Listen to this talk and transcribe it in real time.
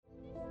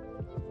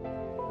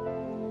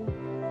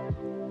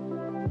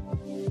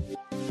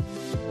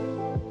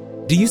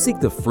Do you seek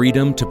the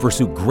freedom to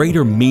pursue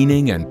greater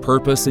meaning and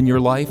purpose in your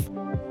life?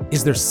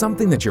 Is there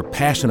something that you're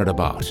passionate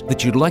about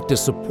that you'd like to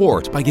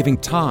support by giving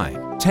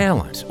time,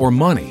 talent, or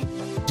money?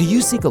 Do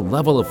you seek a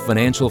level of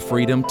financial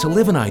freedom to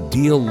live an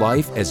ideal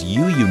life as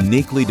you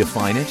uniquely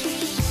define it?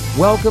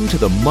 Welcome to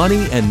the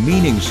Money and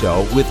Meaning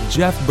Show with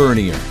Jeff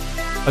Bernier,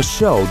 a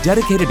show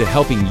dedicated to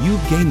helping you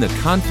gain the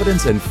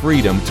confidence and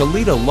freedom to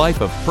lead a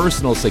life of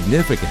personal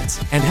significance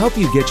and help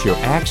you get your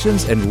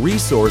actions and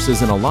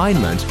resources in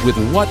alignment with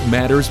what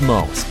matters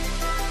most.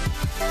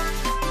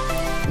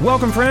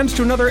 Welcome, friends,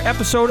 to another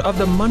episode of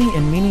the Money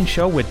and Meaning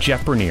Show with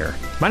Jeff Bernier.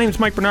 My name is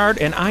Mike Bernard,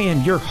 and I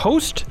am your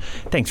host.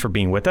 Thanks for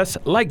being with us.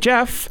 Like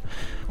Jeff,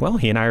 well,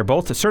 he and I are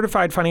both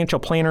certified financial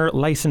planner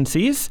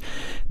licensees.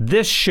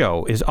 This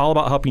show is all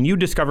about helping you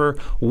discover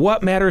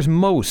what matters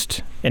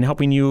most and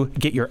helping you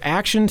get your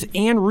actions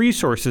and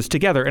resources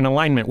together in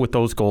alignment with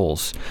those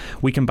goals.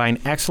 We combine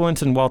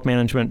excellence in wealth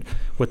management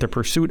with the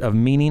pursuit of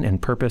meaning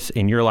and purpose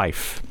in your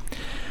life.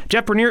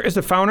 Jeff Bernier is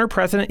the founder,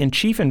 president, and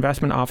chief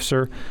investment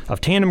officer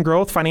of Tandem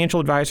Growth Financial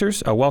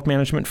Advisors, a wealth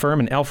management firm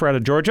in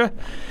Alpharetta, Georgia,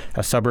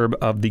 a suburb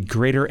of the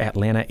greater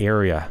Atlanta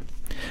area.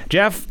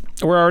 Jeff,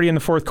 we're already in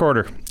the fourth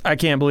quarter. I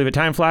can't believe it.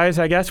 Time flies,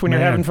 I guess, when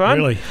you're having fun.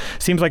 Really.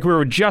 Seems like we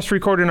were just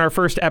recording our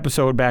first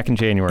episode back in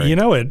January. You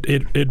know,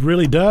 it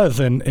really does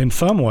in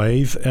some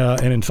ways,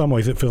 and in some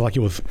ways it feels like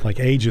it was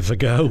like ages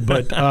ago.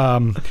 But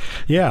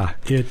yeah,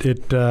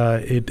 it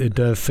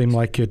does seem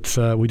like it's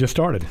we just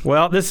started.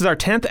 Well, this is our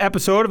 10th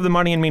episode of the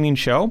Money and Meaning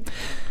Show.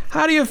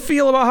 How do you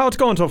feel about how it's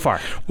going so far?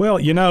 Well,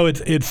 you know,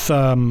 it's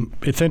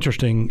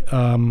interesting.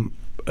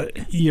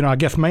 You know, I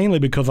guess mainly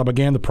because I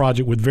began the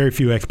project with very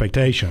few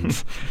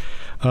expectations.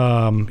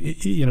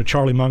 You know,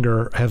 Charlie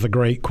Munger has a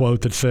great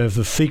quote that says,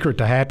 "The secret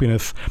to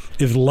happiness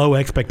is low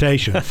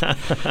expectations."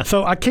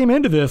 So I came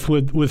into this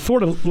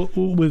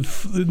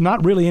with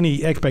not really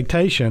any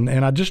expectation,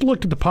 and I just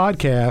looked at the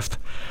podcast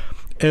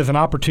as an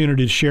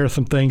opportunity to share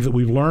some things that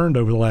we've learned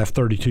over the last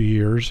 32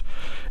 years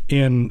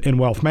in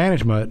wealth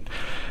management.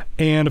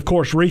 And, of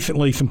course,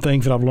 recently some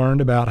things that I've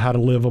learned about how to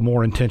live a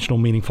more intentional,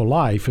 meaningful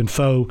life. And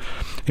so,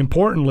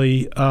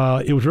 importantly,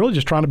 it was really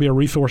just trying to be a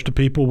resource to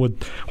people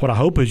with what I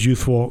hope is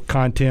useful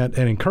content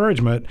and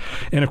encouragement.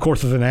 And, of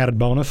course, as an added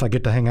bonus, I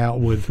get to hang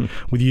out with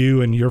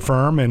you and your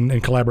firm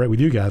and collaborate with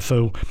you guys.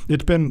 So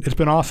it's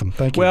been awesome.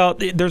 Thank you. Well,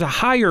 there's a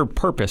higher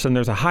purpose and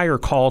there's a higher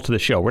call to the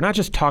show. We're not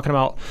just talking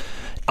about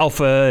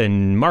alpha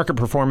and market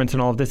performance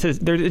and all of this.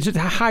 It's just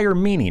a higher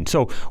meaning.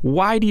 So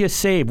why do you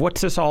save? What's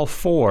this all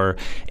for?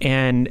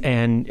 And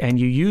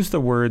you use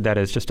the word that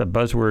is just a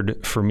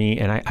buzzword for me,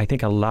 and I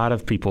think a lot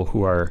of people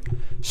who are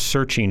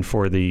searching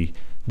for the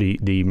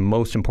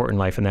most important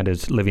life, and that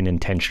is living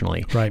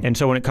intentionally. Right. And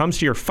so when it comes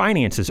to your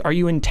finances, are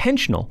you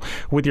intentional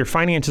with your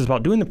finances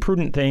about doing the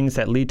prudent things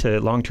that lead to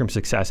long-term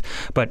success,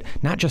 but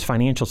not just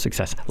financial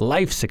success,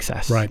 life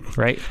success? Right.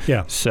 Right?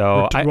 Yeah.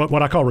 So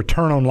what I call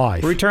return on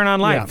life. Return on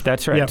life. Yeah.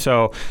 That's right. Yeah.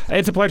 So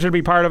it's a pleasure to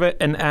be part of it,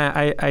 and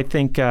I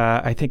think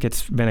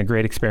it's been a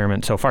great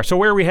experiment so far. So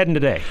where are we heading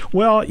today?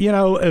 Well, you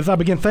know, as I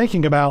begin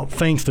thinking about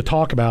things to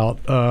talk about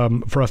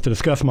for us to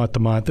discuss month to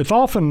month, it's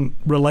often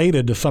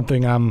related to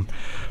something I'm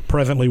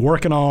presently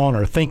working on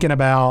or thinking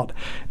about,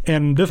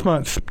 and this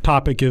month's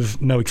topic is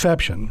no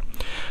exception.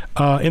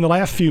 In the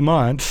last few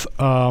months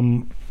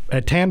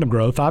at Tandem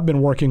Growth, I've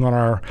been working on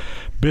our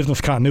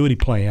business continuity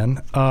plan,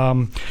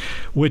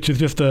 which is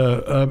just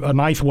a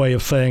nice way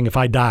of saying if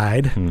I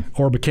died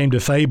or became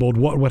disabled,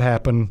 what would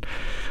happen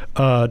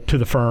to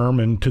the firm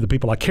and to the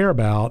people I care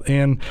about.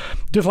 And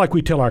just like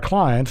we tell our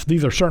clients,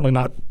 these are certainly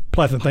not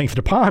pleasant things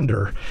to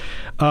ponder.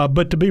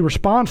 But to be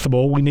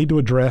responsible, we need to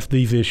address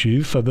these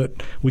issues so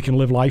that we can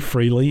live life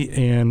freely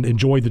and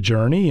enjoy the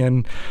journey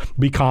and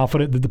be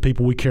confident that the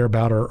people we care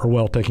about are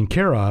well taken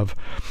care of.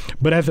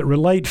 But as it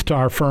relates to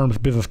our firm's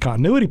business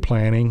continuity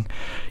planning,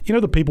 you know,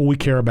 the people we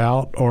care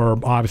about are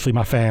obviously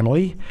my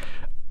family,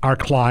 our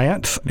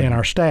clients, and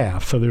our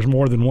staff. So there's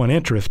more than one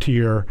interest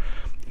here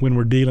when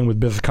we're dealing with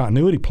business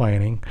continuity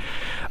planning.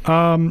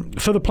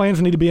 So the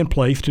plans need to be in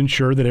place to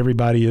ensure that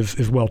everybody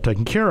is well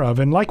taken care of.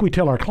 And like we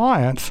tell our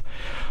clients,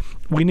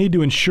 we need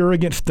to insure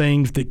against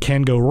things that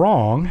can go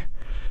wrong,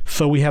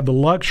 so we have the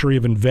luxury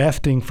of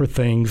investing for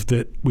things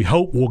that we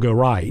hope will go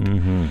right.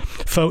 Mm-hmm.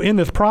 So in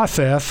this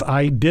process,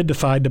 I did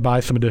decide to buy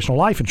some additional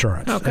life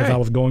insurance as I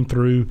was going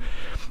through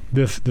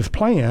this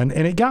plan.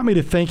 And it got me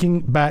to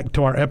thinking back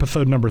to our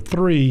episode number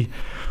 3,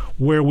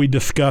 where we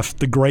discussed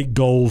the great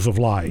goals of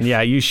life.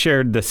 Yeah, you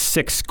shared the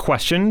 6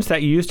 questions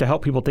that you use to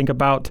help people think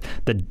about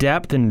the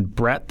depth and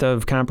breadth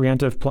of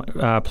comprehensive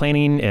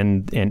planning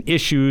and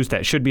issues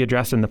that should be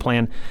addressed in the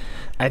plan.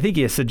 I think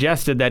you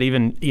suggested that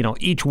even, you know,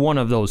 each one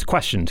of those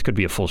questions could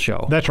be a full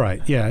show. That's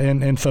right. Yeah,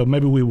 and so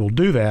maybe we will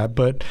do that.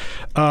 But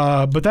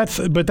that's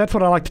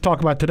what I like to talk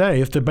about today,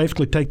 is to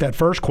basically take that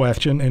first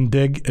question and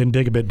dig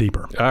a bit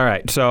deeper. All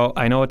right. So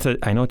I know it's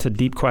a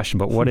deep question,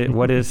 but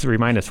what is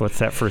remind us, what's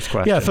that first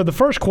question? Yeah. So the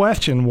first question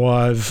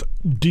was,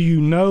 do you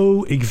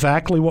know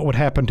exactly what would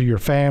happen to your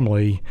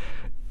family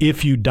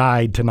if you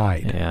died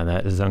tonight. Yeah,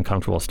 that is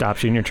uncomfortable.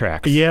 Stops you in your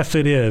tracks. Yes,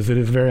 it is. It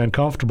is very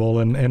uncomfortable.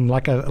 And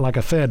like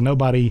I said,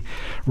 nobody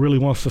really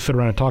wants to sit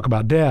around and talk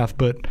about death.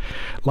 But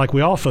like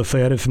we also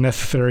said, it's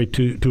necessary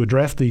to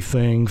address these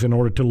things in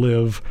order to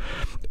live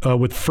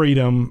with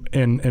freedom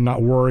and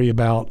not worry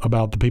about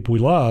the people we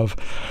love.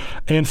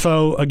 And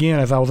so, again,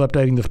 as I was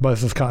updating this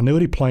business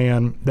continuity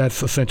plan,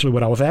 that's essentially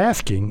what I was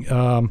asking,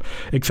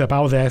 except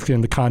I was asking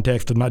in the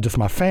context of not just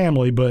my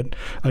family, but,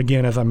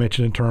 again, as I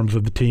mentioned, in terms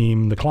of the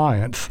team, the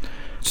clients.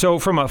 So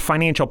from a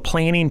financial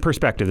planning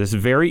perspective, this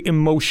is very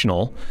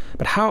emotional,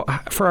 but how,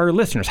 for our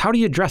listeners, how do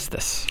you address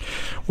this?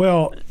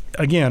 Well,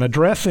 again,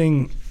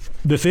 addressing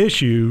this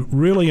issue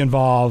really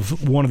involves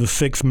one of the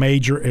 6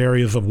 major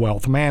areas of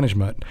wealth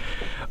management,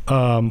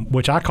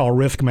 which I call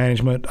risk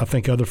management. I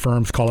think other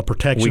firms call it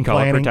protection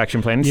planning. We call it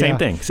protection planning. Same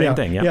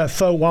thing. Yeah.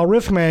 So while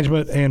risk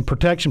management and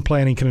protection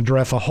planning can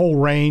address a whole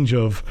range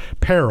of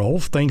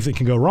perils, things that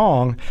can go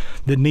wrong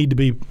that need to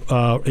be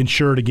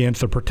insured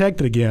against or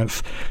protected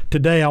against,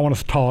 today I want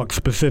to talk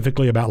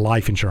specifically about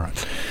life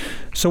insurance.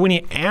 So when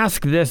you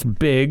ask this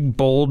big,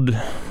 bold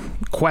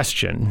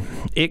question,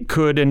 it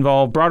could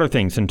involve broader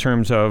things in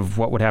terms of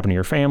what would happen to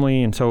your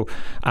family. And so,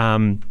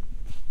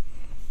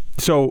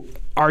 so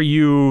are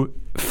you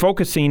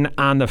focusing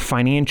on the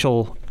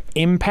financial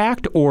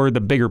impact or the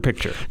bigger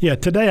picture? Yeah,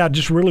 today I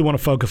just really want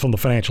to focus on the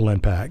financial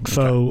impact.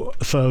 Okay.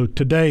 So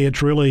today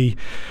it's really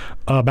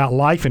about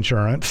life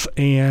insurance,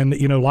 and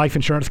life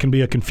insurance can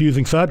be a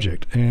confusing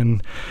subject,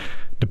 and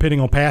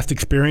depending on past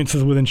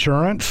experiences with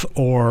insurance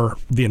or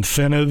the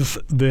incentives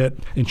that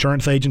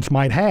insurance agents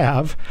might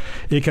have,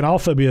 it can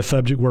also be a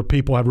subject where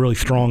people have really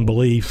strong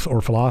beliefs or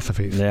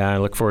philosophies. Yeah, I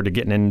look forward to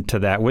getting into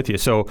that with you.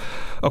 So,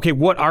 okay,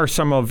 what are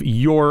some of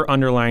your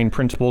underlying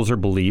principles or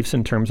beliefs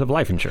in terms of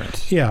life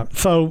insurance? Yeah,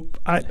 so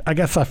I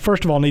guess I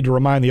first of all need to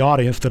remind the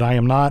audience that I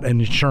am not an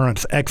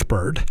insurance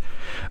expert.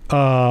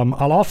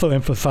 I'll also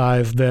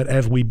emphasize that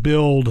as we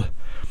build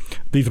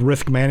these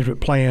risk management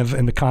plans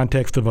in the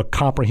context of a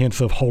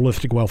comprehensive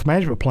holistic wealth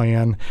management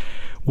plan,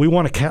 we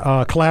want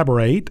to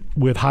collaborate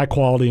with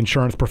high-quality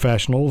insurance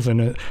professionals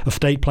and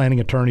estate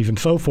planning attorneys and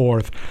so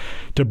forth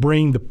to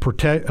bring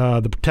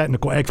the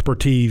technical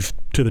expertise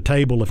to the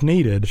table if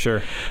needed.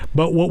 Sure.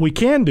 But what we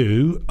can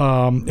do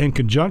in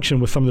conjunction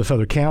with some of this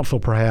other counsel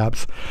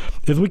perhaps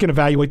is we can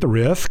evaluate the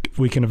risk.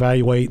 We can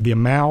evaluate the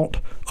amount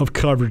of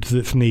coverage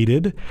that's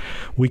needed.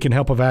 We can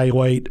help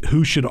evaluate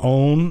who should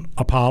own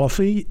a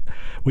policy.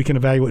 We can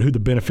evaluate who the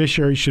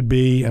beneficiary should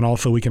be, and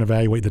also we can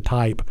evaluate the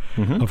type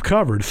of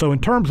coverage. So in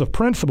terms of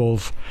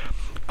principles,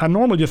 I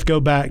normally just go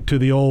back to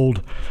the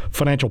old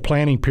financial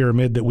planning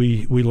pyramid that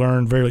we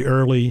learned very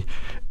early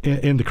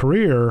in the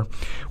career,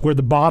 where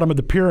the bottom of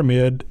the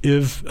pyramid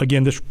is,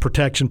 again, this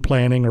protection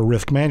planning or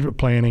risk management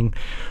planning,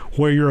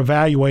 where you're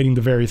evaluating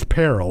the various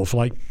perils,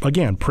 like,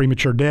 again,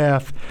 premature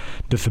death,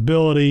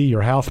 disability,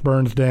 your house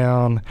burns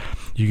down,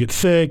 you get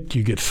sick,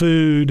 you get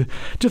sued,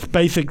 just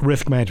basic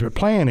risk management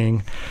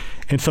planning.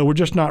 And so we're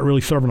just not really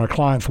serving our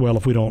clients well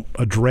if we don't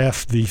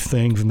address these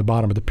things in the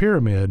bottom of the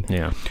pyramid.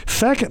 Yeah.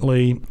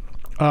 Secondly,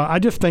 I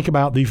just think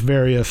about these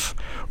various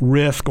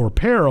risks or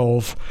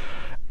perils,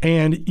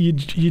 and you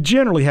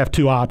generally have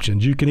 2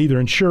 options. You can either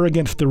insure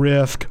against the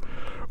risk,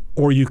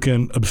 or you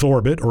can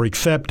absorb it or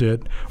accept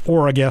it,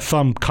 or I guess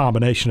some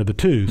combination of the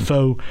two.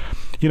 So,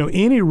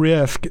 any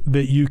risk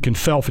that you can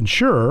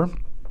self-insure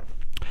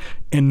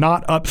and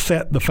not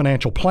upset the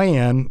financial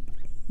plan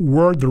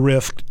were the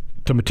risk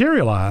to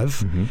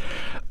materialize,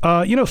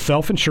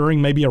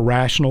 self-insuring may be a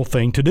rational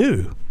thing to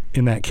do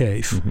in that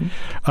case.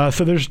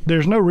 So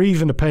there's no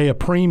reason to pay a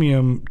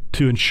premium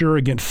to insure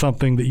against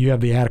something that you have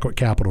the adequate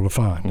capital to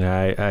fund.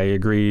 I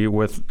agree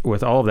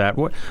with all of that.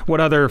 What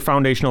other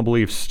foundational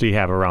beliefs do you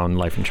have around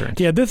life insurance?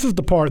 Yeah, this is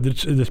the part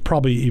that's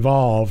probably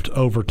evolved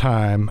over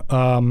time.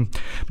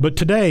 But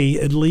today,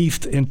 at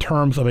least in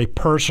terms of a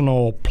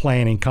personal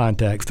planning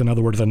context, in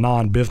other words, a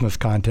non-business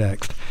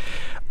context,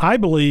 I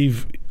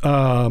believe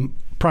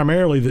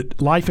primarily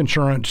that life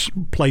insurance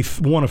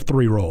plays one of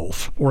 3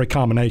 roles, or a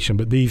combination,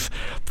 but these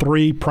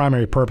 3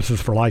 primary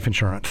purposes for life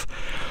insurance.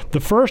 The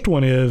first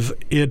one is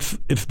it's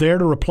there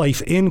to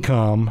replace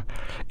income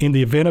in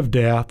the event of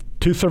death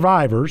to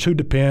survivors who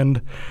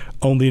depend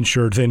on the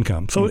insured's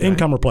income. So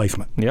income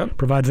replacement. Yep.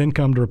 Provides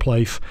income to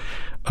replace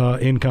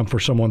income for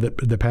someone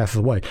that passes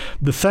away.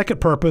 The second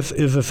purpose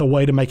is it's a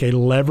way to make a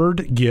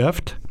levered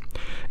gift.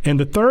 And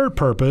the third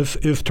purpose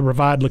is to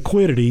provide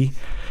liquidity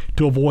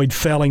to avoid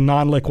selling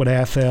non-liquid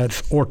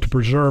assets or to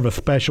preserve a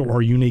special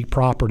or unique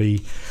property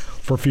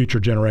for future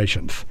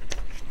generations.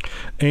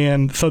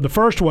 And so the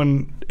first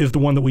one is the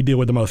one that we deal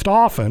with the most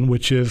often,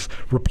 which is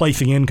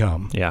replacing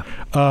income. Yeah.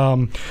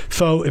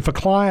 So if a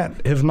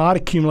client has not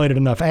accumulated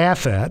enough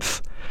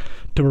assets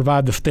to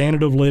provide the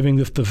standard of living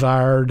that's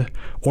desired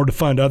or to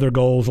fund other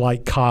goals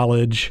like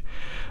college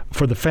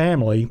for the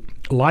family,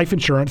 life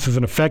insurance is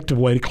an effective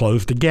way to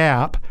close the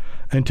gap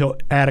until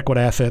adequate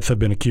assets have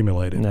been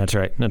accumulated. That's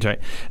right.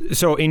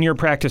 So in your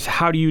practice,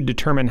 how do you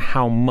determine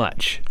how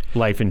much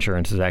life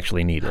insurance is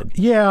actually needed.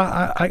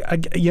 Yeah,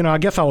 I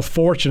guess I was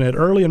fortunate.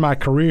 Early in my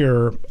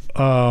career,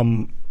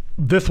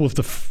 this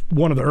was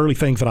one of the early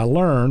things that I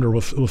learned or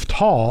was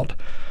taught.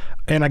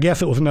 And I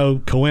guess it was no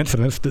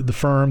coincidence that the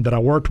firm that I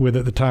worked with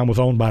at the time was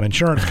owned by an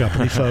insurance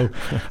company. So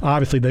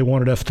obviously they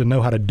wanted us to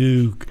know how to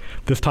do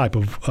this type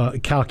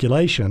of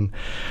calculation.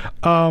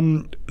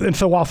 And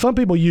so while some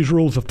people use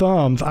rules of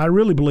thumbs, I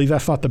really believe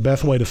that's not the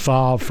best way to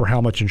solve for how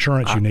much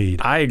insurance you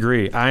need. I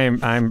agree.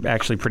 I'm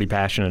actually pretty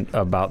passionate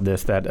about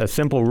this, that a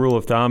simple rule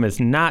of thumb is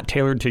not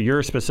tailored to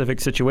your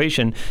specific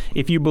situation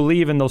if you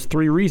believe in those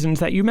 3 reasons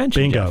that you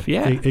mentioned. Bingo. Jeff.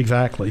 Yeah.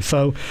 Exactly.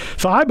 So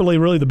I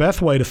believe really the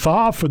best way to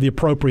solve for the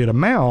appropriate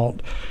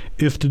amount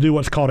is to do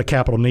what's called a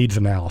capital needs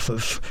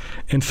analysis.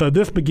 And so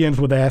this begins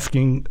with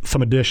asking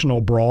some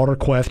additional broader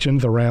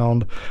questions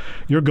around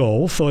your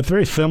goals. So it's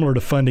very similar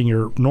to funding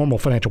your normal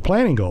financial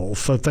planning goals.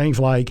 So things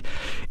like,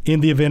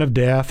 in the event of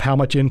death, how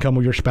much income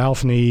will your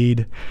spouse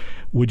need?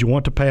 Would you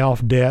want to pay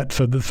off debt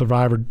so the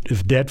survivor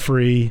is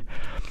debt-free?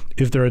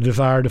 Is there a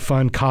desire to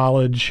fund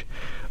college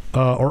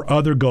or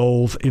other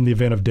goals in the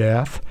event of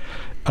death?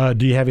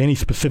 Do you have any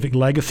specific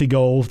legacy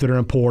goals that are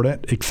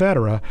important, et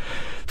cetera?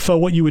 So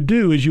what you would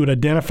do is you would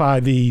identify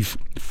these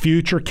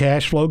future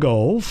cash flow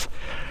goals,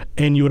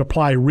 and you would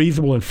apply a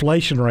reasonable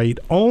inflation rate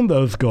on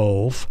those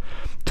goals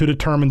to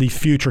determine these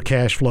future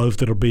cash flows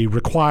that will be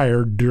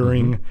required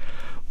during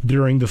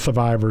the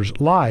survivor's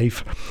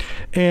life.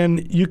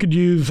 And you could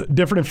use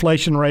different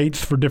inflation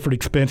rates for different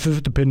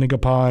expenses depending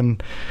upon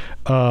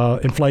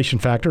inflation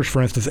factors.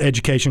 For instance,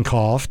 education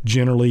costs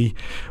generally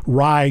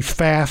rise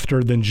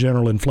faster than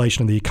general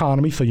inflation in the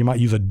economy, so you might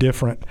use a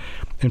different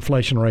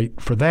inflation rate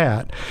for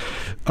that.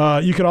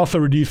 You could also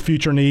reduce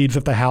future needs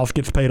if the house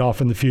gets paid off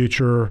in the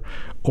future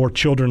or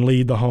children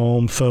leave the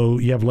home, so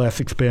you have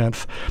less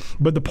expense.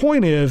 But the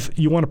point is,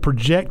 you want to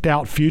project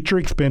out future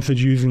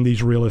expenses using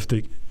these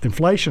realistic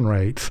inflation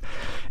rates.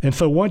 And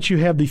so once you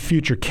have these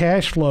future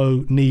cash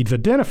flow needs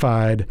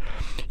identified,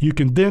 you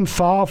can then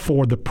solve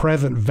for the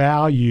present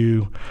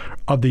value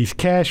of these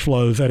cash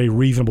flows at a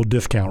reasonable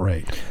discount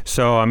rate.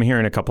 So I'm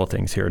hearing a couple of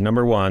things here.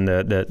 Number one,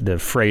 the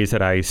phrase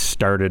that I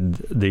started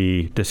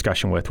the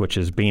discussion with, which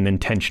is being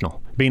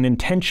intentional. Being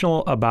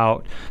intentional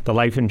about the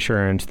life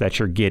insurance that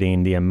you're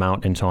getting, the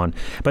amount, and so on.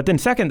 But then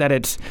second, that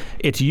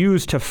it's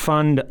used to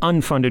fund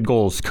unfunded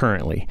goals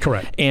currently.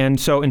 Correct. And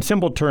so in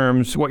simple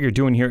terms, what you're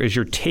doing here is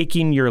you're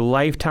taking your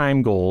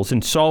lifetime goals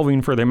and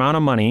solving for the amount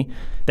of money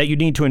that you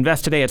need to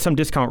invest today at some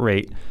discount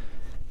rate,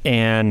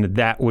 and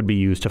that would be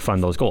used to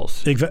fund those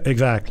goals.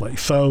 Exactly.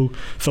 So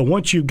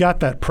once you've got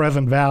that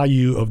present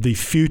value of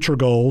these future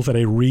goals at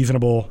a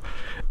reasonable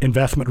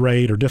investment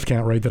rate or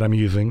discount rate that I'm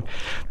using,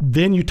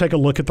 then you take a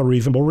look at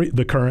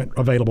the current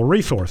available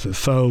resources.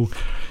 So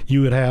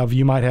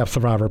you might have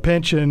survivor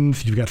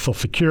pensions, you've got Social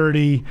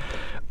Security,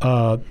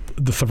 the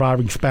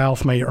surviving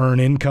spouse may earn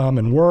income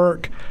and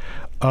work,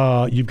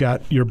 you've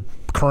got your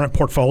current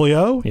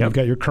portfolio, you've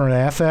got your current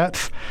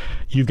assets,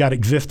 you've got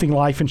existing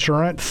life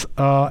insurance,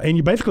 and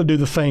you basically do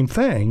the same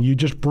thing. You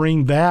just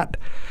bring that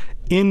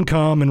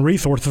income and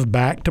resources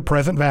back to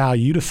present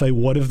value to say,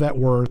 what is that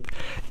worth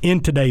in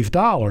today's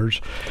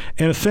dollars?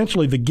 And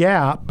essentially the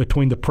gap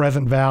between the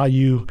present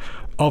value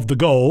of the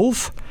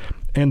goals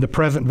and the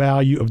present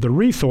value of the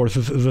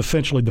resources is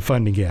essentially the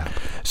funding gap.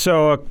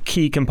 So a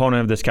key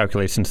component of this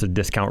calculation is the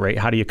discount rate.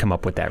 How do you come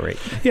up with that rate?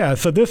 Yeah,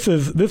 so this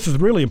is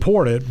really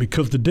important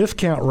because the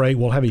discount rate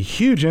will have a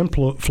huge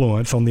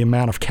influence on the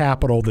amount of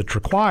capital that's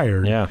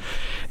required. Yeah.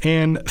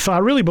 And so I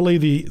really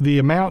believe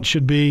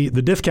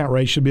the discount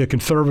rate should be a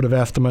conservative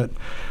estimate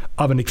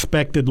of an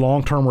expected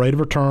long-term rate of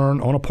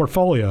return on a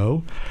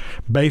portfolio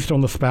based on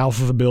the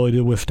spouse's ability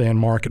to withstand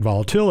market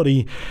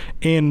volatility.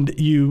 And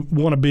you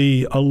want to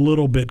be a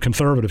little bit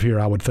conservative here,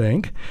 I would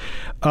think.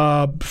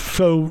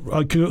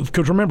 Because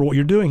remember, what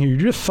you're doing here, you're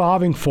just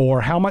solving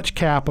for how much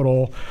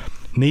capital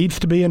needs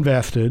to be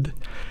invested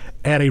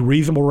at a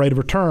reasonable rate of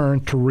return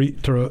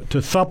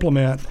to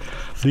supplement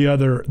the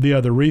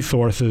other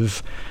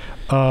resources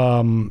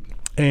and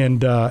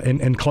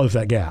close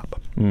that gap.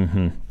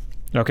 Mm-hmm.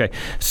 Okay,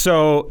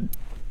 so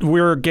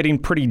we're getting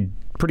pretty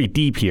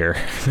deep here.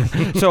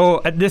 So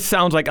this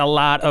sounds like a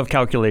lot of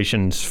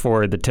calculations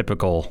for the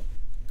typical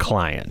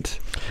client.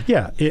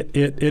 Yeah,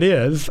 it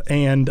is,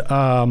 and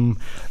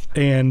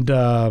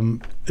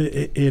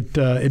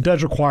it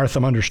does require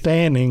some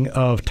understanding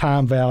of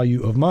time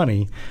value of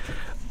money.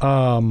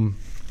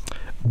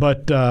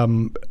 But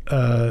there's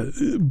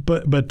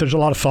a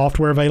lot of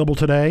software available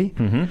today,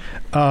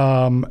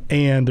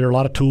 and there are a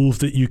lot of tools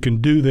that you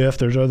can do this.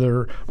 There's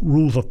other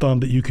rules of thumb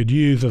that you could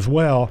use as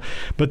well.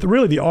 But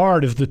really the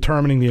art is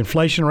determining the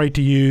inflation rate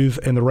to use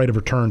and the rate of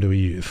return to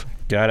use.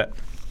 Got it.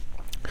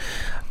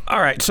 All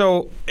right,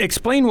 so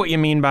explain what you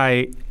mean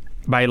by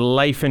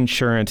life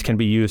insurance can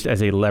be used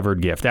as a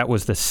levered gift. That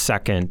was the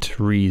second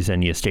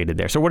reason you stated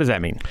there. So what does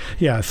that mean?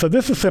 Yeah, so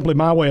this is simply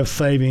my way of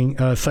saying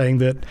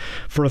that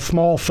for a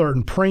small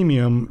certain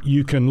premium,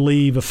 you can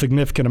leave a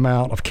significant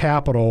amount of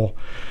capital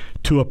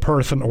to a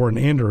person or an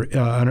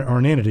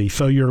entity.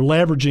 So you're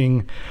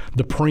leveraging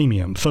the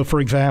premium. So for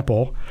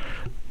example,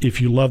 if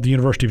you love the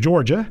University of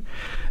Georgia,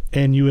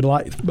 and you would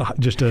like,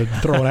 just to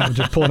throw it out,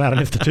 just pulling out an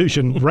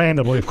institution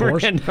randomly, of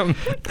course,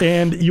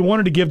 and you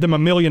wanted to give them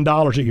 $1 million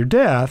at your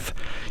death,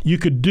 you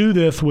could do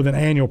this with an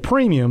annual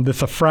premium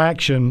that's a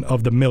fraction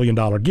of the $1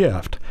 million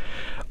gift.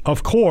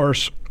 Of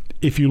course,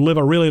 if you live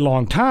a really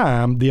long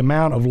time, the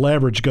amount of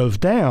leverage goes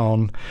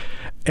down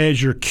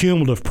as your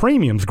cumulative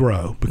premiums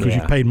grow, because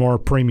you've paid more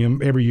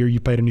premium every year. You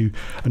paid a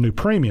new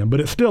premium, but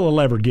it's still a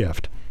levered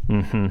gift.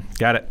 Mm-hmm.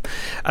 Got it.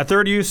 A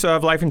third use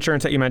of life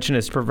insurance that you mentioned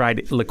is to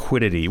provide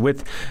liquidity.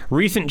 With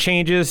recent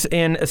changes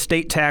in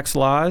estate tax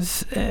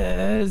laws,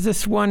 is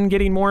this one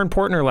getting more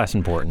important or less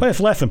important? Well, it's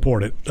less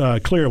important,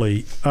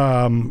 clearly.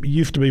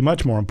 Used to be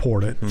much more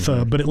important. Mm-hmm.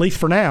 So, but at least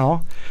for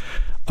now,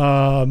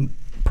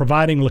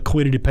 providing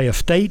liquidity to pay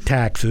estate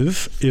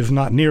taxes is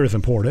not near as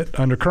important.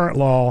 Under current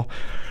law,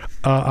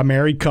 a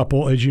married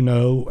couple, as you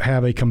know,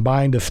 have a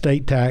combined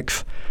estate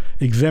tax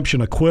exemption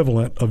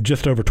equivalent of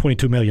just over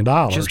 $22 million.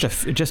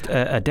 Just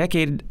a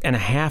decade and a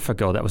half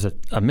ago, that was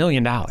 $1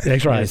 million.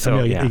 That's right. So, $1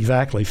 million,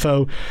 exactly.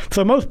 So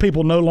most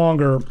people no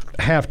longer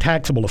have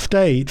taxable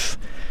estates,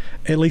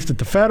 at least at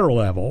the federal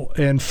level.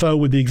 And so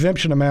with the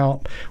exemption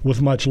amount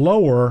was much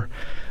lower,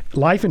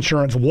 life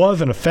insurance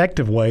was an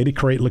effective way to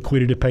create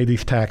liquidity to pay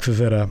these taxes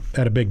at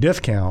a big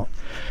discount.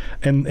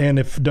 And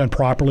if done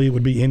properly, it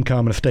would be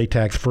income and estate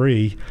tax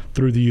free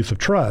through the use of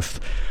trusts.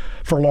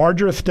 For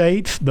larger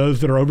estates,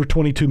 those that are over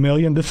 $22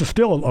 million, this is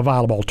still a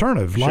viable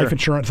alternative. Sure. Life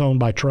insurance owned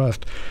by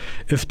trust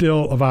is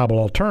still a viable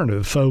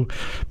alternative. So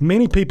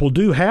many people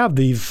do have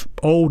these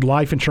old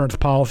life insurance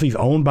policies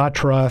owned by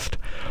trust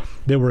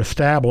that were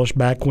established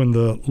back when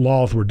the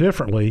laws were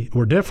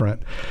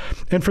different.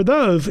 And for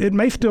those, it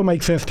may still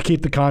make sense to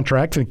keep the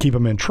contracts and keep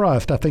them in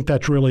trust. I think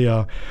that's really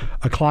a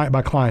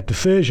client-by-client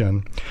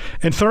decision.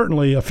 And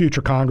certainly a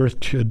future Congress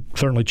should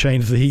certainly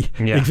change the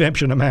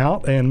exemption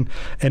amount, and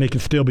it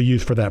can still be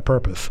used for that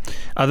purpose.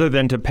 Other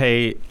than to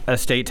pay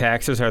estate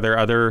taxes, are there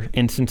other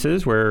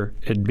instances where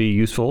it'd be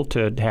useful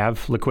to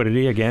have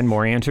liquidity? Again,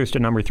 more answers to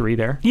number 3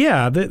 there?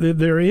 Yeah,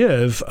 there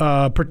is,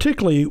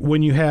 particularly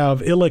when you have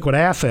illiquid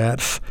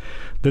assets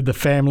that the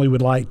family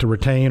would like to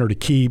retain or to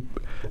keep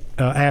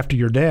after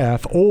your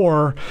death,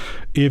 or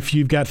if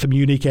you've got some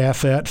unique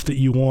assets that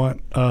you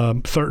want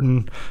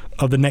certain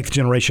of the next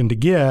generation to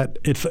get,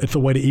 it's a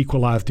way to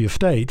equalize the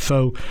estate.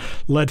 So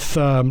let's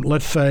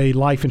say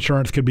life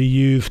insurance could be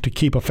used to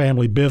keep a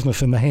family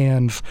business in the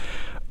hands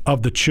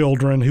of the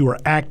children who are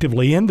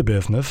actively in the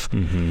business,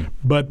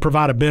 but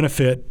provide a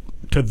benefit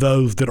to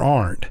those that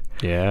aren't.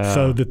 Yeah.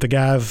 So that the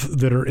guys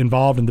that are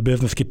involved in the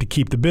business get to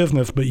keep the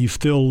business, but you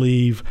still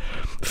leave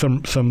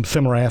some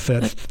similar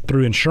assets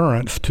through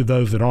insurance to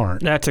those that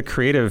aren't. That's a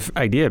creative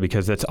idea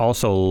because that's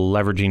also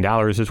leveraging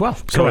dollars as well.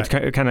 So Correct.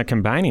 It's kind of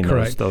combining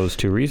those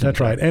two reasons. That's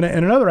right. And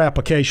another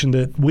application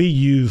that we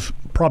use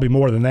probably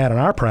more than that in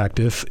our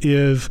practice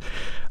is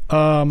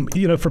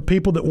for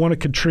people that want to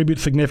contribute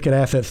significant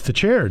assets to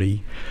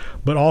charity,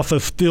 but also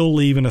still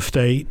leave an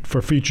estate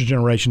for future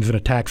generations in a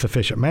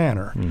tax-efficient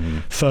manner.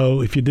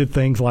 So if you did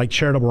things like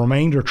charitable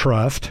remainder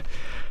trust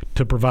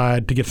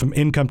to get some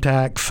income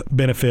tax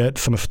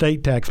benefits, some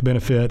estate tax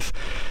benefits,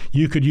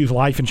 you could use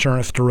life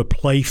insurance to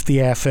replace the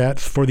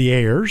assets for the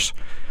heirs,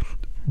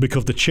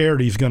 because the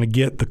charity is going to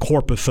get the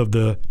corpus of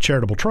the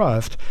charitable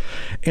trust.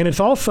 And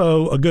it's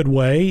also a good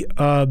way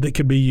that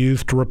could be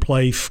used to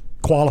replace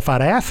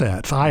qualified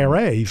assets,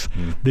 IRAs,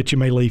 that you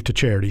may leave to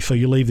charity. So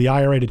you leave the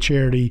IRA to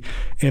charity,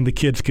 and the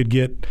kids could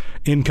get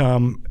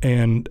income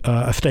and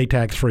estate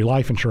tax-free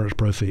life insurance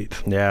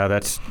proceeds. Yeah,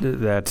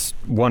 that's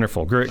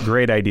wonderful.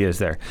 Great ideas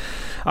there.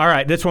 All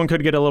right, this one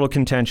could get a little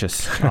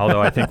contentious,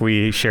 although I think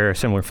we share a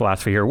similar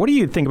philosophy here. What do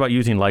you think about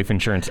using life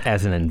insurance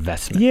as an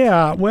investment?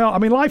 Yeah, well, I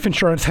mean, life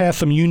insurance has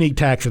some unique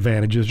tax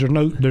advantages.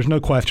 There's no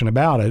question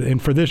about it. And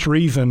for this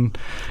reason,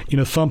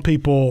 some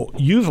people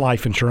use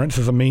life insurance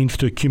as a means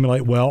to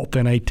accumulate wealth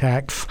in a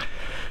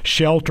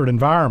tax-sheltered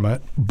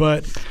environment.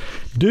 But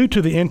due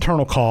to the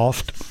internal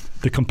cost,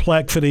 the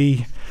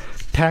complexity,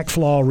 tax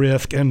law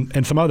risk,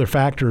 and some other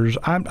factors,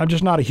 I'm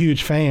just not a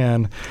huge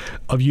fan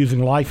of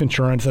using life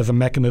insurance as a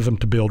mechanism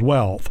to build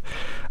wealth.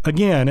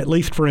 Again, at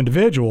least for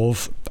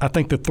individuals, I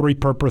think the 3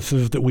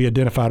 purposes that we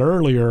identified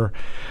earlier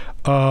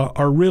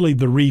are really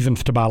the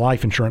reasons to buy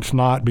life insurance,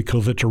 not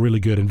because it's a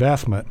really good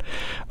investment.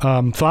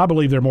 So I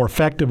believe there are more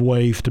effective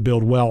ways to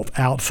build wealth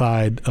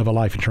outside of a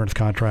life insurance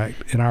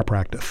contract in our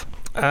practice.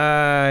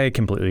 I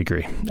completely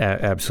agree.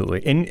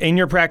 Absolutely. In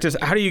your practice,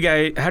 how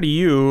do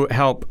you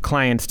help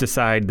clients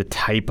decide the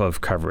type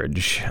of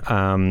coverage?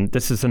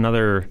 This is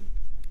another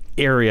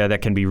area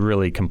that can be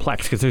really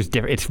complex because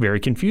it's very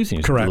confusing.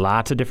 There's Correct.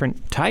 Lots of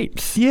different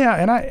types.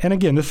 Yeah, and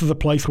again, this is a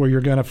place where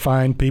you're going to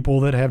find people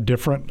that have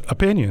different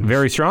opinions.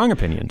 Very strong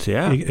opinions,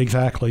 yeah.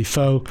 Exactly.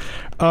 So,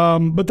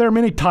 but there are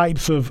many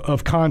types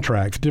of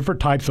contracts,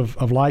 different types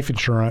of life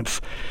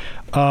insurance.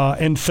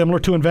 And similar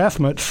to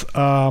investments,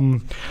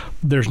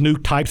 there's new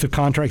types of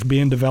contracts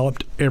being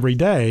developed every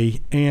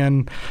day.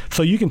 And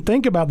so you can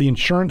think about the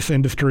insurance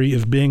industry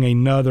as being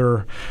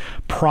another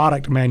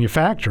product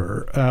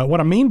manufacturer. What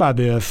I mean by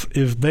this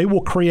is they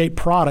will create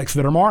products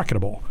that are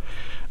marketable,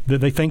 that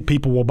they think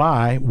people will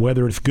buy,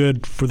 whether it's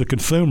good for the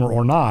consumer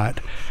or not.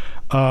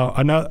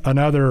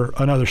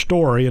 Another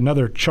story,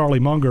 another Charlie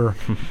Munger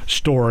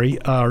story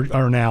or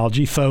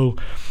analogy. So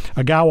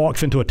a guy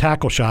walks into a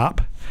tackle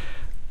shop,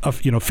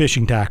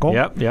 fishing tackle.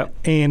 Yep.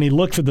 And he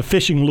looks at the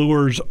fishing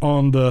lures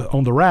on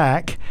the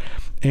rack,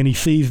 and he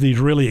sees these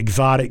really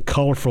exotic,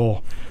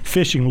 colorful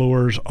fishing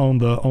lures on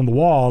the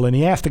wall. And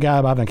he asks the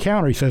guy by the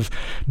counter, he says,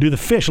 "Do the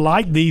fish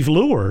like these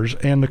lures?"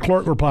 And the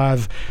clerk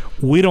replies,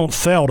 "We don't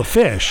sell to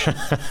fish."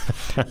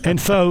 And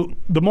so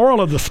the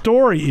moral of the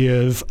story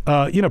is,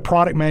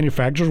 product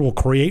manufacturers will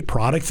create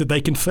products that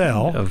they can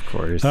sell, of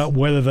course,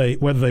 whether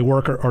they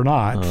work or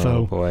not.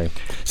 Oh boy!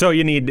 So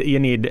you need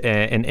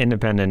an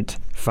independent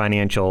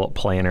financial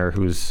planner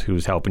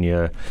who's helping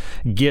you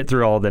get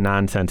through all the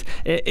nonsense.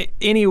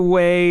 Any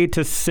way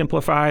to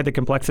simplify the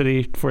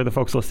complexity for the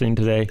folks listening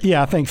today?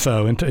 Yeah, I think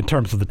so. In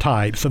terms of the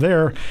type,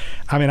 so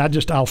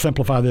I'll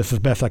simplify this as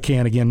best I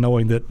can. Again,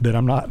 knowing that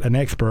I'm not an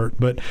expert,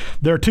 but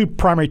there are two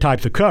primary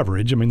types of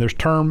coverage. I mean, there's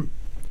term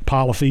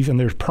policies and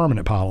there's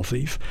permanent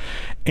policies,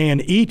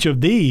 and each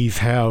of these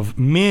have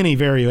many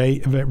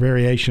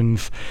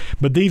variations,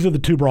 but these are the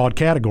two broad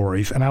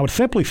categories. And I would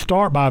simply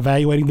start by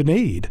evaluating the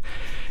need.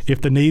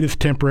 If the need is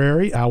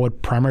temporary, I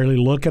would primarily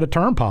look at a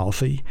term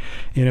policy,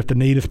 and if the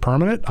need is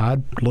permanent,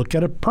 I'd look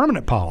at a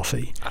permanent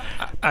policy.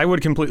 I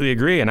would completely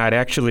agree, and I'd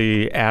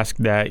actually ask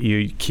that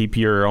you keep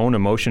your own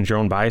emotions, your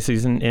own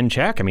biases in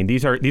check. I mean,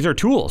 these are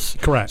tools.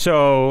 Correct.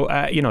 So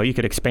you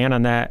could expand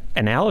on that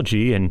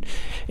analogy, and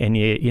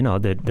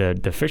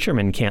the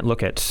fisherman can't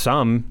look at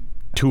some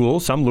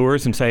tools, some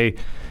lures, and say,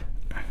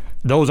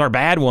 those are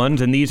bad ones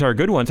and these are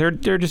good ones. They're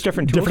just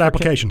different tools. Different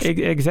applications.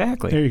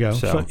 Exactly. There you go.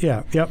 So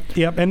yep.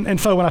 And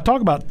so when I talk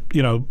about,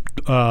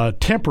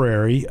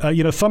 temporary,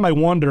 some may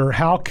wonder,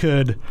 how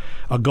could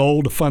a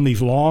goal to fund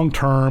these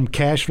long-term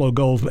cash flow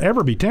goals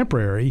ever be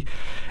temporary?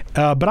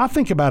 But I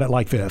think about it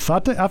like this. I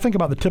think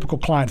about the typical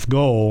client's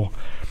goal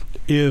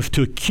is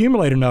to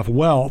accumulate enough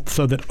wealth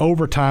so that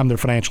over time they're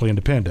financially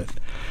independent.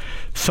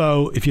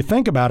 So if you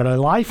think about it, a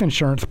life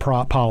insurance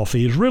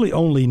policy is really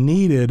only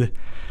needed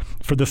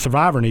for the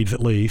survivor needs, at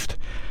least,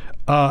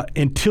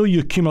 until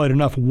you accumulate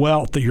enough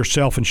wealth that you're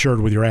self-insured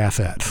with your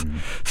assets. Mm-hmm.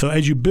 So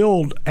as you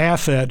build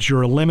assets,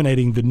 you're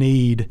eliminating the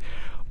need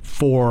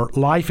for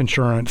life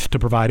insurance to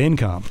provide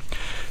income.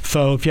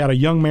 So if you had a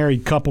young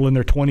married couple in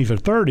their 20s or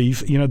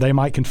 30s, they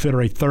might consider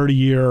a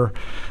 30-year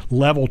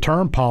level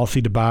term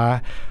policy to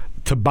buy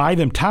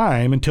them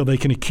time until they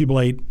can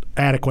accumulate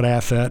adequate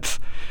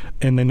assets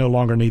and they no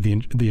longer need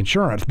the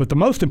insurance. But the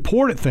most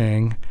important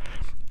thing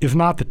is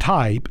not the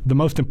type. The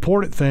most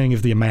important thing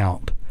is the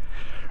amount.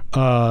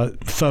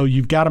 So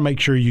you've got to make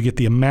sure you get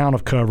the amount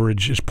of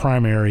coverage as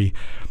primary,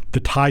 the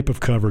type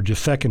of coverage is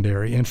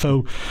secondary. And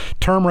so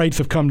term rates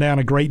have come down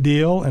a great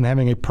deal, and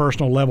having a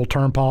personal level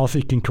term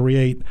policy can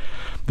create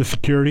the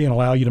security and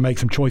allow you to make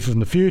some choices in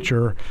the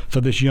future, so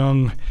this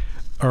young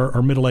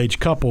or middle-aged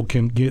couple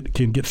can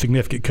get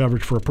significant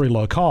coverage for a pretty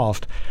low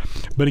cost.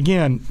 But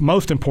again,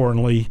 most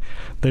importantly,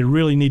 they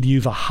really need to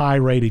use a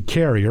high-rated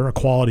carrier, a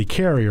quality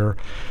carrier,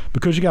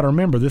 because you got to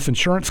remember, this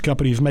insurance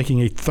company is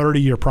making a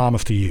 30-year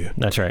promise to you.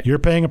 That's right. You're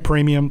paying a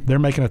premium, they're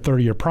making a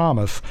 30-year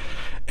promise,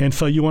 and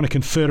so you want to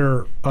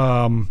consider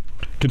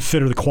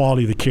the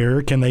quality of the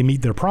carrier. Can they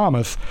meet their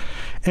promise?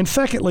 And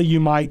secondly, you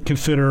might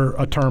consider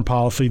a term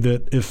policy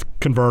that is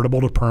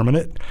convertible to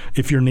permanent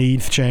if your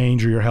needs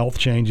change or your health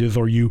changes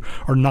or you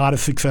are not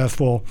as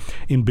successful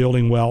in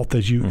building wealth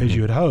as you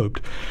had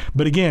hoped.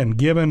 But again,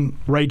 given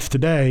rates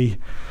today,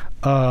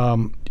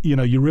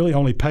 you really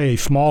only pay a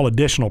small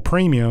additional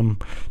premium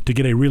to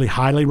get a really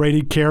highly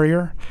rated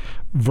carrier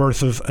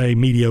versus a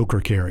mediocre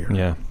carrier.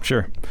 Yeah,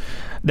 sure.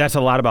 That's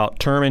a lot about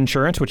term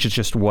insurance, which is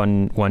just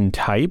one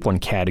type, one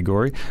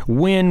category.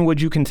 When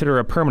would you consider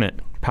a permanent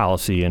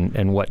policy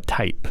and what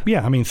type?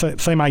 Yeah, I mean,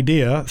 same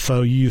idea.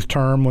 So you use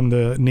term when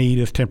the need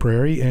is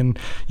temporary, and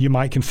you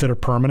might consider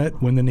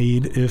permanent when the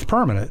need is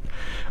permanent.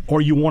 Or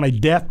you want a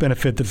death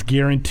benefit that's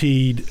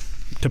guaranteed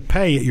to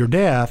pay at your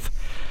death,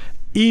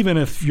 even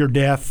if your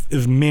death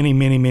is many,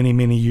 many, many,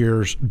 many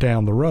years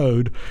down the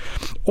road,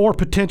 or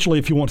potentially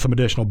if you want some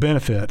additional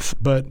benefits.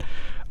 But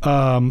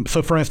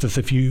so for instance,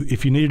 if you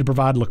needed to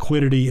provide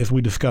liquidity, as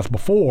we discussed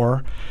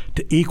before,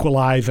 to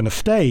equalize an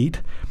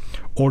estate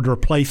or to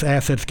replace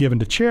assets given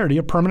to charity,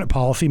 a permanent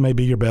policy may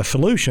be your best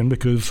solution,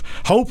 because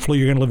hopefully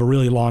you're going to live a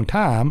really long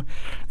time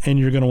and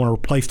you're going to want to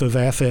replace those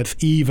assets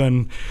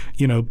even,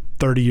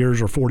 30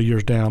 years or 40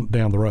 years down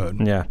the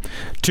road. Yeah.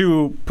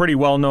 Two pretty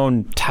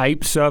well-known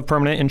types of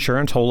permanent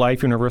insurance: whole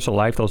life, universal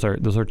life. Those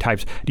are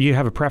types. Do you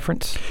have a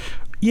preference?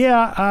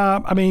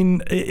 Yeah, I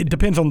mean, it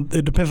depends on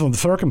the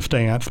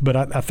circumstance, but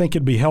I think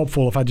it'd be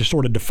helpful if I just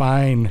sort of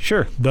define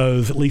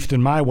those, at least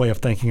in my way of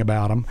thinking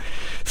about them.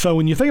 So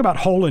when you think about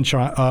whole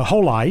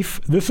life,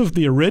 this is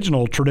the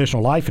original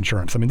traditional life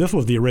insurance. I mean, this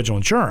was the original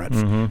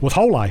insurance with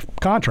whole life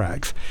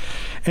contracts.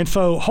 And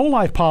so whole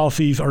life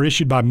policies are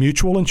issued by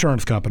mutual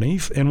insurance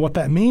companies, and what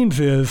that means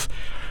is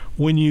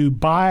when you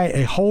buy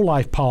a whole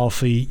life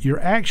policy, you're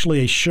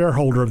actually a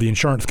shareholder of the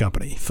insurance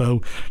company.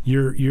 So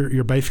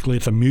you're basically,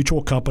 it's a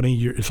mutual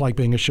company. It's like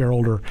being a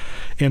shareholder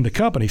in the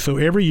company. So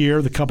every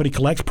year the company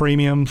collects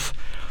premiums,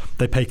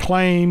 they pay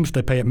claims,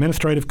 they pay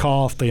administrative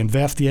costs, they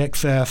invest the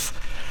excess,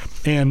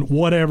 and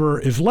whatever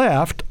is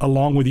left,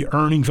 along with the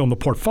earnings on the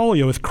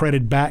portfolio, is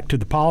credited back to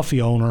the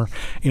policy owner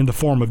in the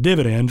form of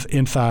dividends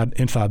inside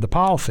the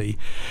policy.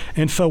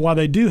 And so while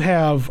they do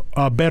have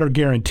better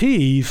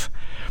guarantees,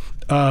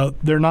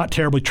 they're not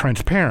terribly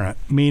transparent,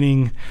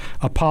 meaning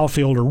a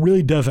policyholder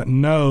really doesn't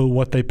know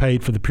what they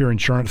paid for the pure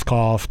insurance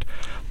cost,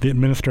 the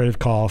administrative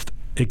cost,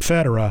 et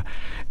cetera,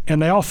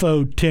 and they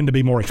also tend to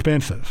be more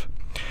expensive.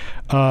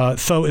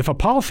 So if a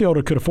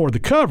policyholder could afford the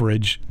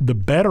coverage, the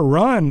better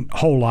run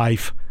whole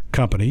life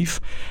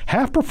companies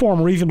have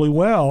performed reasonably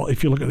well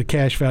if you look at the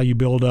cash value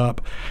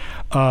buildup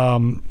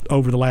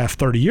over the last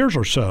 30 years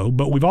or so.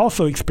 But we've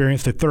also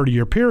experienced a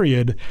 30-year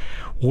period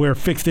where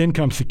fixed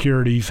income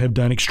securities have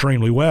done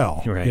extremely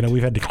well. Right. You know,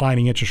 we've had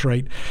declining interest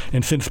rate,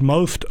 and since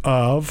most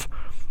of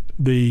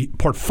the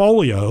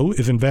portfolio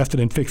is invested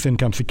in fixed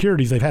income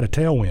securities, they've had a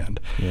tailwind.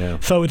 Yeah.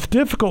 So it's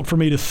difficult for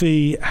me to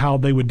see how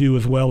they would do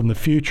as well in the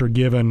future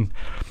given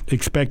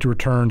expected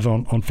returns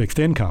on fixed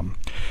income.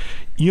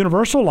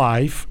 Universal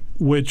life,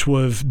 which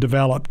was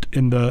developed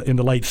in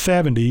the late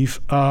 70s,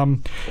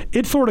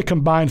 it sort of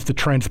combines the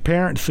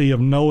transparency of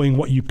knowing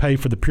what you pay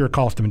for the pure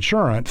cost of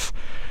insurance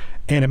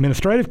and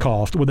administrative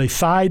cost with a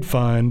side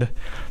fund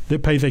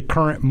that pays a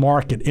current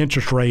market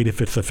interest rate if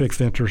it's a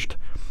fixed interest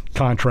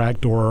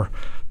contract, or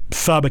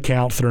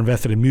sub-accounts that are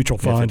invested in mutual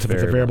funds if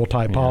it's a variable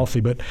type policy.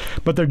 But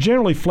they're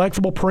generally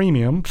flexible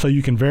premium, so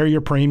you can vary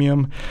your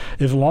premium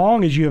as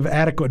long as you have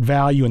adequate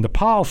value in the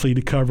policy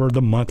to cover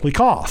the monthly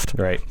cost,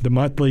 the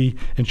monthly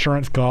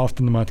insurance cost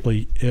and the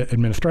monthly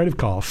administrative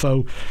cost.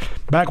 So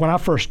back when I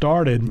first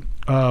started,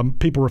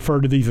 people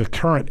referred to these as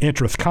current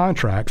interest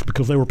contracts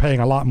because they were paying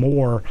a lot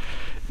more.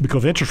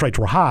 Because interest rates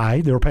were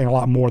high, they were paying a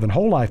lot more than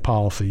whole life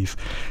policies.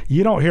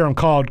 You don't hear them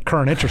called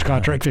current interest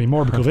contracts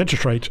anymore because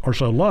interest rates are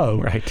so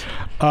low. Right.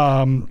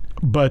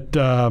 But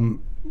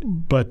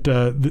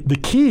the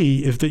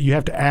key is that you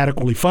have to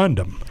adequately fund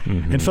them.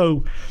 Mm-hmm. And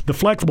so the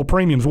flexible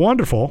premium is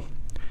wonderful,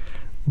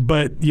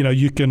 but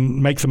you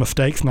can make some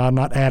mistakes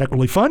not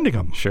adequately funding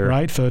them. Sure.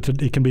 Right. So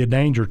it can be a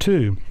danger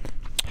too.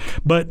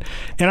 But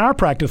in our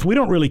practice, we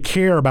don't really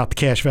care about the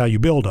cash value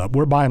buildup.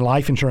 We're buying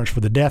life insurance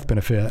for the death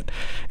benefit.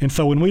 And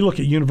so when we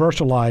look at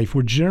universal life,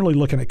 we're generally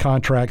looking at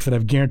contracts that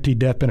have guaranteed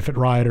death benefit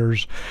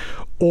riders,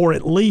 or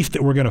at least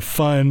that we're going to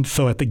fund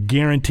so at the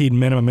guaranteed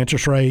minimum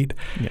interest rate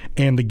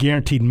and the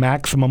guaranteed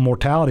maximum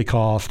mortality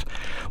cost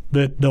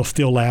that they'll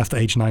still last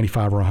age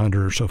 95 or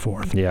 100 or so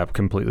forth. Yeah,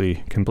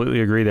 completely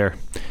agree there.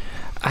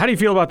 How do you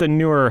feel about the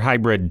newer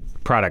hybrid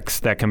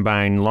products that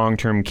combine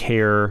long-term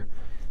care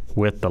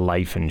with the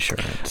life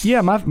insurance?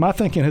 Yeah, my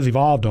thinking has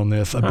evolved on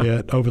this a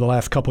bit over the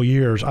last couple of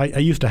years. I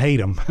used to hate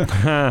them.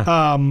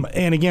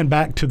 And again,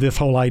 back to this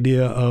whole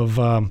idea of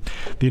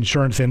the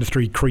insurance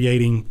industry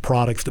creating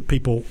products that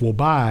people will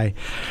buy.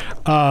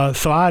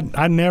 So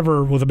I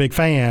never was a big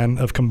fan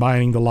of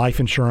combining the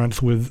life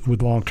insurance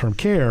with long-term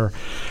care.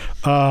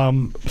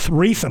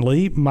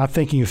 Recently, my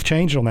thinking has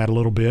changed on that a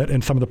little bit,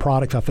 and some of the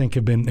products I think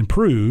have been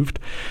improved.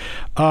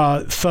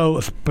 So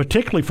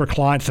particularly for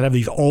clients that have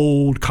these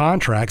old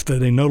contracts that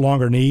they no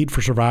longer need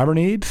for survivor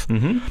needs,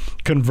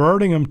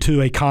 converting them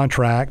to a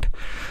contract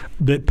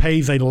that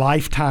pays a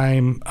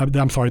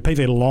pays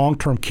a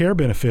long-term care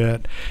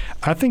benefit,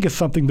 I think is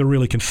something to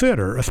really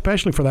consider,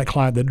 especially for that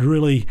client that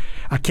really,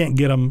 I can't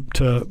get them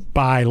to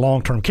buy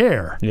long-term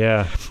care.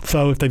 Yeah.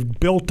 So if they've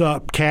built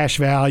up cash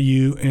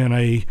value in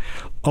a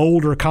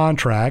older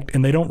contract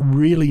and they don't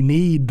really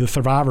need the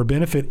survivor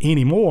benefit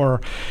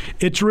anymore,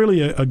 it's really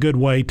a good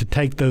way to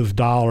take those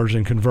dollars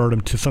and convert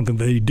them to something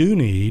they do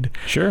need.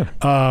 Sure.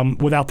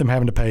 Without them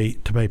having to pay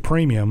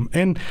premium.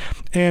 And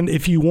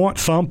if you want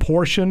some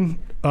portion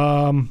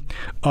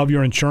of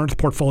your insurance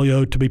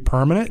portfolio to be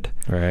permanent,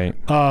 right?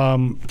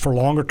 For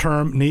longer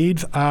term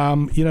needs,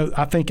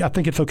 I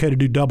think it's okay to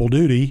do double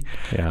duty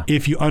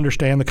if you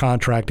understand the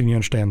contract and you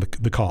understand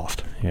the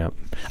cost. Yeah,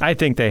 I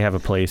think they have a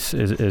place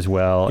as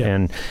well. Yeah.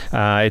 And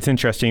it's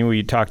interesting.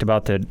 We talked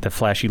about the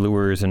flashy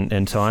lures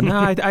and so on. No,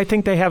 I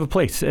think they have a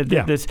place.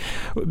 This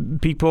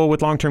people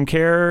with long-term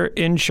care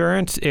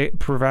insurance, it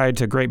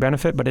provides a great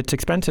benefit, but it's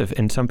expensive.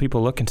 And some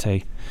people look and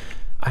say,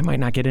 I might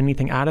not get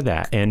anything out of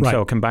that. And Right.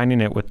 so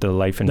combining it with the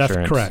life insurance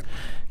That's correct.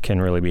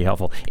 can really be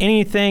helpful.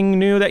 Anything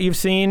new that you've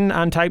seen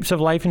on types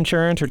of life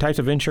insurance or types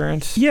of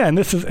insurance? Yeah, and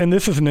this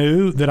is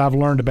new that I've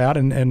learned about,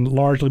 and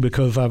largely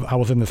because I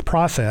was in this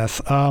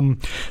process.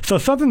 So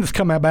something that's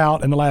come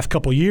about in the last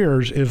couple of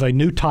years is a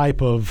new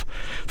type of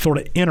sort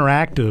of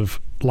interactive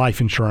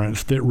life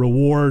insurance that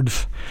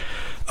rewards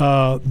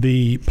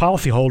the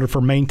policyholder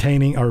for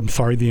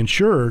the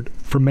insured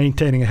for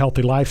maintaining a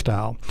healthy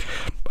lifestyle.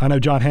 I know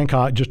John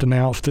Hancock just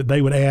announced that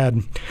they would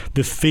add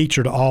this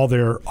feature to all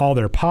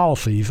their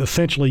policies.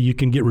 Essentially, you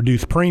can get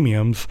reduced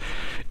premiums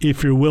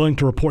if you're willing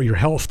to report your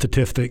health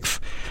statistics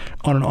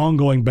on an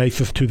ongoing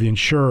basis to the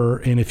insurer,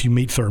 and if you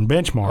meet certain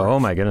benchmarks. Oh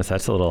my goodness,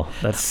 that's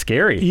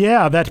scary.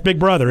 Yeah, that's Big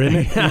Brother,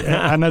 isn't it?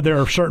 I know there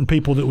are certain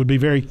people that will be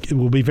very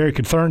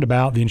concerned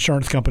about the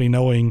insurance company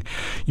knowing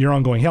your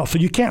ongoing health. So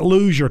you can't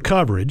lose your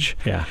coverage,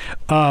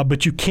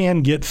 but you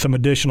can get some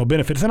additional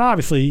benefits. And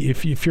obviously,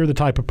 if you're the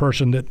type of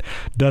person that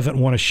doesn't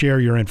want to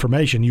share your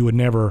information, you would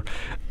never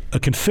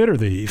consider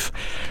these.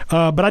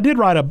 But I did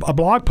write a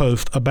blog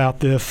post about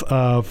this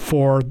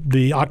for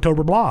the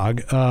October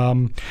blog,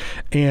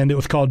 and it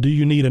was called "Do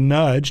You Need a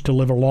Nudge to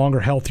Live a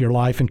Longer, Healthier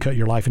Life and Cut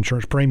Your Life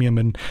Insurance Premium?"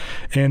 And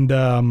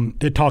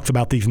it talks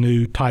about these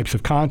new types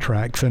of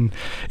contracts. And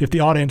if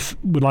the audience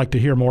would like to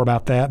hear more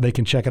about that, they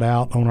can check it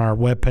out on our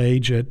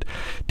webpage at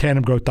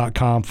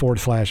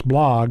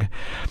tandemgrowth.com/blog.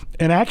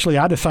 And actually,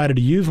 I decided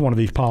to use one of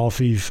these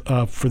policies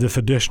for this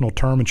additional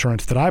term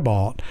insurance that I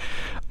bought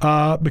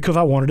because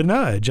I wanted a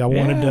nudge. I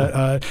wanted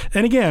to,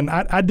 and again,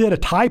 I did a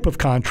type of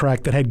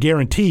contract that had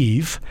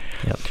guarantees.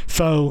 Yep.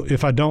 So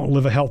if I don't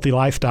live a healthy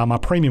lifestyle, my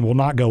premium will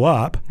not go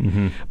up.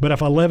 Mm-hmm. But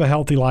if I live a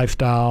healthy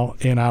lifestyle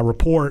and I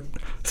report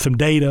some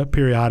data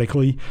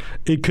periodically,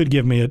 it could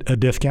give me a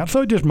discount.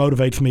 So it just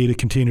motivates me to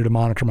continue to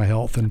monitor my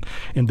health and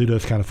do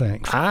those kind of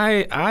things.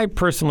 I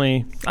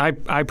personally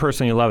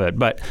love it,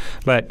 but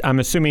I'm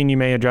assuming you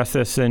may address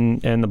this in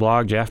the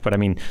blog, Jeff. But I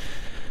mean,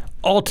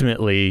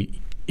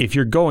 ultimately, if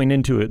you're going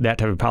into that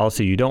type of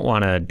policy, you don't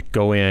want to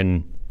go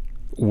in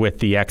with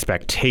the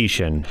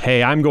expectation,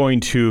 hey, I'm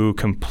going to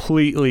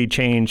completely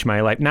change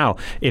my life. Now,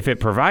 if it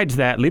provides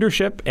that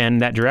leadership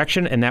and that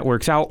direction and that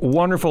works out,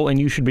 wonderful, and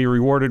you should be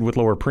rewarded with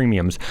lower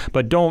premiums.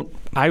 But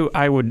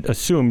I would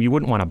assume you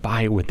wouldn't want to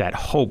buy it with that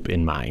hope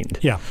in mind.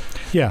 Yeah.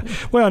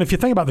 Well, and if you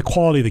think about the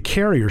quality of the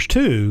carriers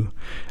too,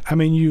 I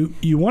mean,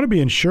 you want to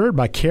be insured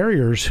by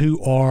carriers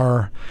who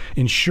are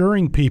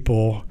insuring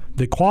people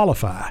that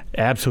qualify.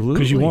 Absolutely.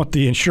 Because you want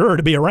the insurer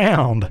to be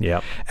around.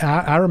 Yep.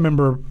 I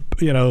remember,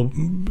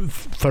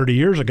 30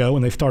 years ago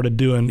when they started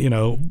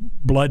doing,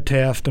 blood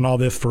tests and all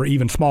this for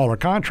even smaller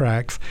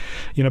contracts,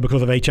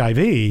 because of HIV.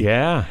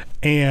 Yeah.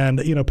 And,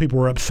 people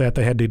were upset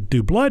they had to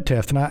do blood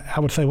tests. And I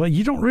would say, well,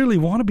 you don't really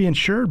want to be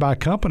insured by a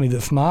company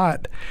that's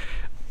not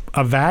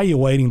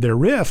evaluating their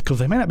risk because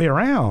they may not be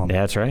around.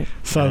 That's right.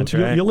 So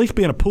you'll at least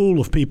be in a pool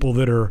of people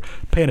that are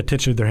paying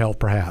attention to their health,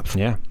 perhaps.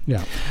 Yeah.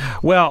 Yeah.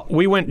 Well,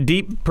 we went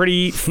deep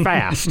pretty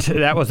fast.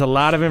 That was a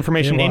lot of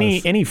information.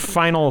 Any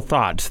final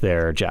thoughts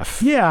there,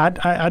 Jeff? Yeah,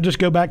 I just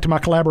go back to my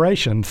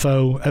collaboration.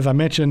 So as I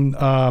mentioned,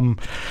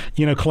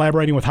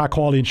 collaborating with high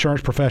quality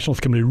insurance professionals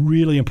can be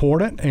really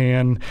important,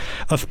 and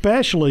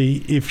especially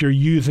if you're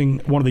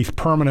using one of these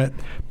permanent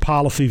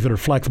policies that are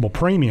flexible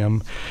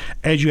premium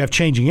as you have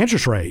changing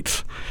interest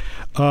rates.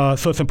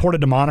 So it's important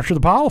to monitor the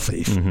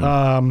policies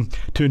to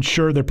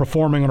ensure they're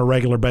performing on a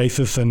regular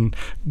basis and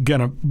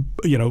gonna,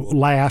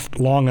 last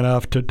long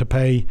enough to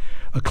pay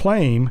a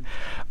claim.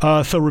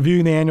 So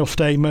reviewing the annual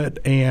statement,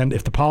 and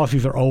if the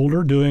policies are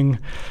older, doing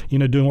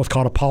what's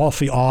called a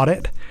policy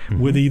audit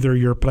with either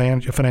your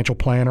financial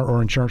planner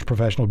or insurance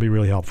professional would be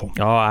really helpful.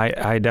 Oh,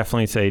 I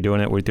definitely say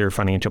doing it with your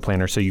financial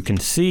planner so you can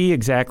see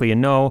exactly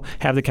and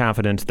have the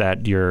confidence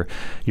that your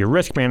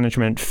risk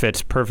management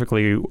fits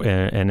perfectly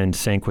and in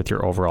sync with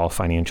your overall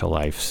financial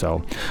life.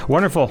 So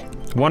wonderful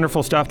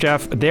stuff,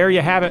 Jeff. There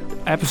you have it.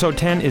 Episode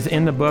 10 is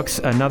in the books.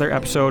 Another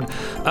episode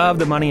of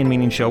the Money and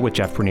Meaning Show with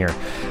Jeff Bernier.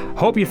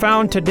 Hope you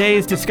found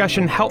today's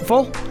discussion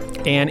helpful.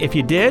 And if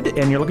you did,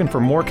 and you're looking for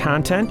more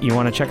content, you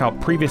want to check out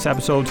previous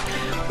episodes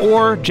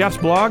or Jeff's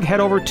blog, head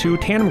over to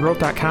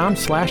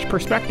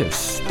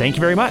tandemgrowth.com/perspectives. Thank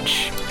you very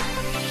much.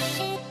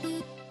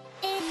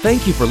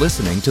 Thank you for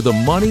listening to the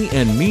Money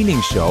and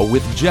Meaning Show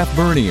with Jeff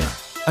Bernier,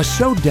 a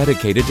show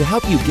dedicated to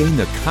help you gain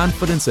the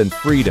confidence and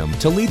freedom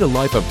to lead a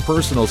life of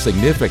personal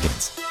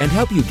significance and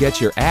help you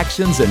get your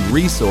actions and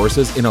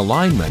resources in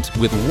alignment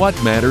with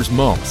what matters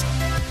most.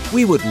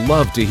 We would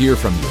love to hear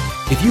from you.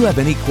 If you have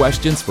any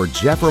questions for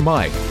Jeff or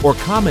Mike or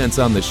comments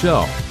on the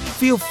show,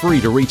 feel free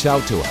to reach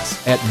out to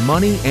us at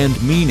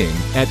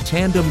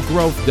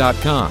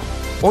moneyandmeaning@tandemgrowth.com,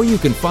 or you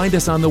can find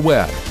us on the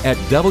web at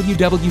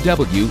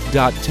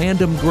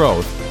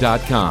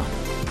www.tandemgrowth.com.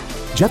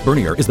 Jeff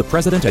Bernier is the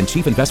President and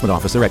Chief Investment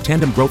Officer at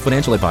Tandem Growth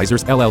Financial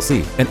Advisors,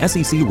 LLC, an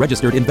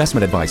SEC-registered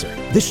investment advisor.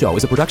 This show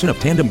is a production of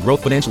Tandem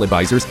Growth Financial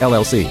Advisors,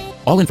 LLC.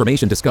 All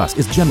information discussed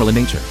is general in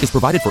nature, is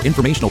provided for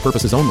informational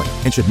purposes only,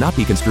 and should not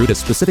be construed as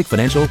specific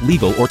financial,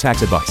 legal, or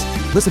tax advice.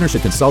 Listeners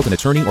should consult an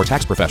attorney or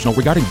tax professional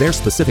regarding their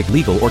specific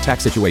legal or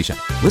tax situation.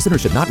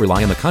 Listeners should not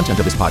rely on the content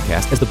of this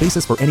podcast as the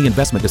basis for any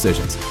investment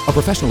decisions. A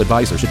professional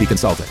advisor should be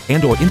consulted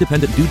and/or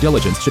independent due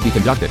diligence should be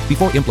conducted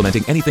before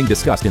implementing anything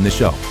discussed in this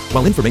show.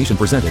 While information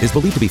presented is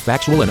believed to be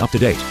factual and up to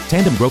date,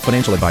 Tandem Growth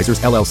Financial Advisors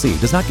LLC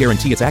does not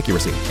guarantee its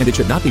accuracy, and it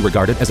should not be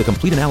regarded as a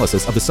complete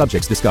analysis of the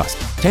subjects discussed.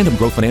 Tandem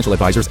Growth Financial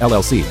Advisors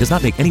LLC does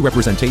not make any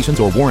representations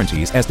or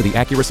warranties as to the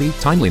accuracy,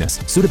 timeliness,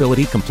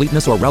 suitability,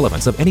 completeness, or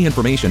relevance of any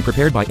information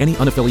prepared by any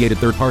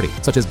unaffiliated third party,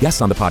 such as guests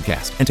on the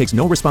podcast, and takes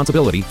no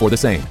responsibility for the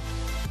same.